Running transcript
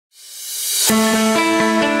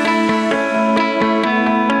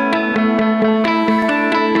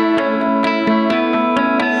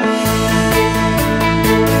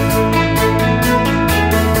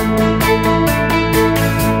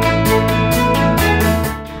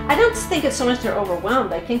think it's so much they're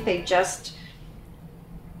overwhelmed. I think they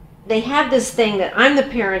have this thing that I'm the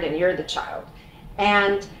parent and you're the child.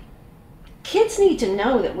 And kids need to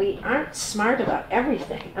know that we aren't smart about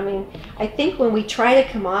everything. I mean, I think when we try to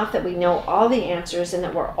come off that we know all the answers and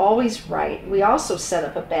that we're always right, we also set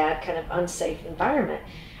up a bad kind of unsafe environment.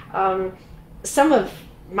 Some of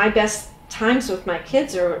my best times with my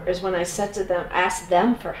kids is when I said to them, ask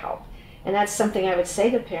them for help. And that's something I would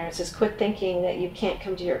say to parents is quit thinking that you can't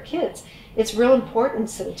come to your kids. It's real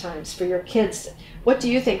important sometimes for your kids. What do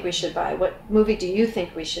you think we should buy? What movie do you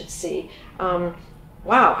think we should see?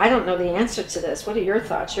 Wow, I don't know the answer to this. What are your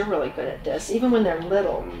thoughts? You're really good at this, even when they're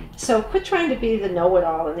little. So quit trying to be the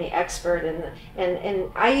know-it-all and the expert. And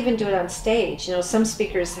I even do it on stage. You know, some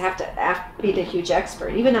speakers have to be the huge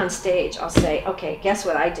expert. Even on stage, I'll say, okay, guess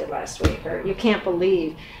what I did last week? Or you can't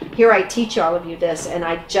believe, here I teach all of you this, and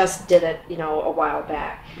I just did it, you know, a while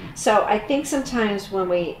back. So I think sometimes when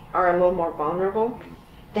we are a little more vulnerable,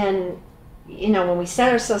 then you know, when we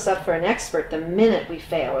set ourselves up for an expert, the minute we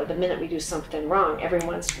fail or the minute we do something wrong,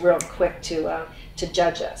 everyone's real quick to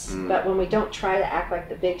judge us. But when we don't try to act like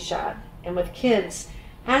the big shot, and with kids,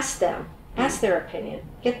 ask them, ask their opinion,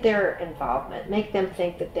 get their involvement, make them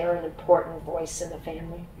think that they're an important voice in the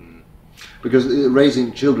family. Because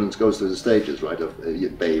raising children goes through the stages, right, of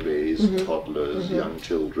babies, toddlers, young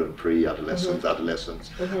children, pre-adolescents, adolescents,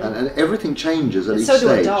 and everything changes at each stage.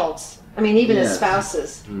 So do adults. I mean, even as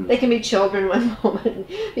spouses, they can be children one moment,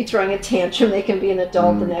 be throwing a tantrum, they can be an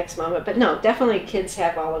adult the next moment. But no, definitely kids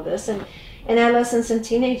have all of this, and adolescents and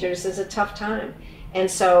teenagers is a tough time.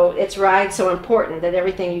 And so it's so important that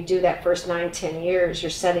everything you do that first 9-10 years, you're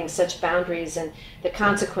setting such boundaries and the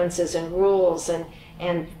consequences and rules and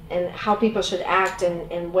how people should act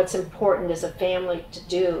and what's important as a family to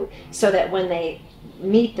do, so that when they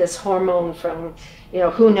meet this hormone from, you know,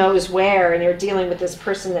 who knows where, and you're dealing with this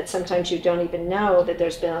person that sometimes you don't even know, that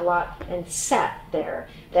there's been a lot and set there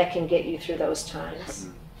that can get you through those times.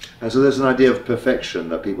 And so there's an idea of perfection,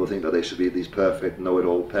 that people think that they should be these perfect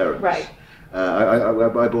know-it-all parents. Right.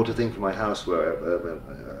 I bought a thing for my house where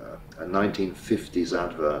a 1950s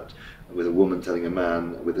advert with a woman telling a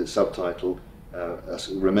man with a subtitle,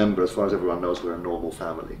 remember, as far as everyone knows, we're a normal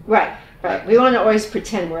family. Right, right. We want to always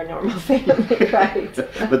pretend we're a normal family, right?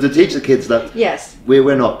 But to teach the kids that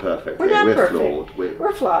we're not perfect. We're not perfect. Flawed.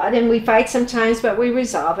 We're flawed, and we fight sometimes, but we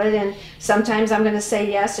resolve it. And sometimes I'm going to say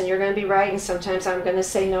yes, and you're going to be right, and sometimes I'm going to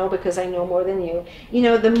say no because I know more than you. You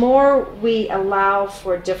know, the more we allow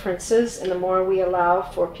for differences, and the more we allow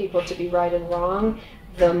for people to be right and wrong,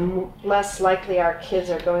 the less likely our kids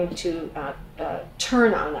are going to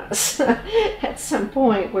turn on us at some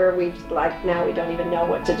point where now we don't even know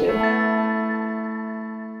what to do.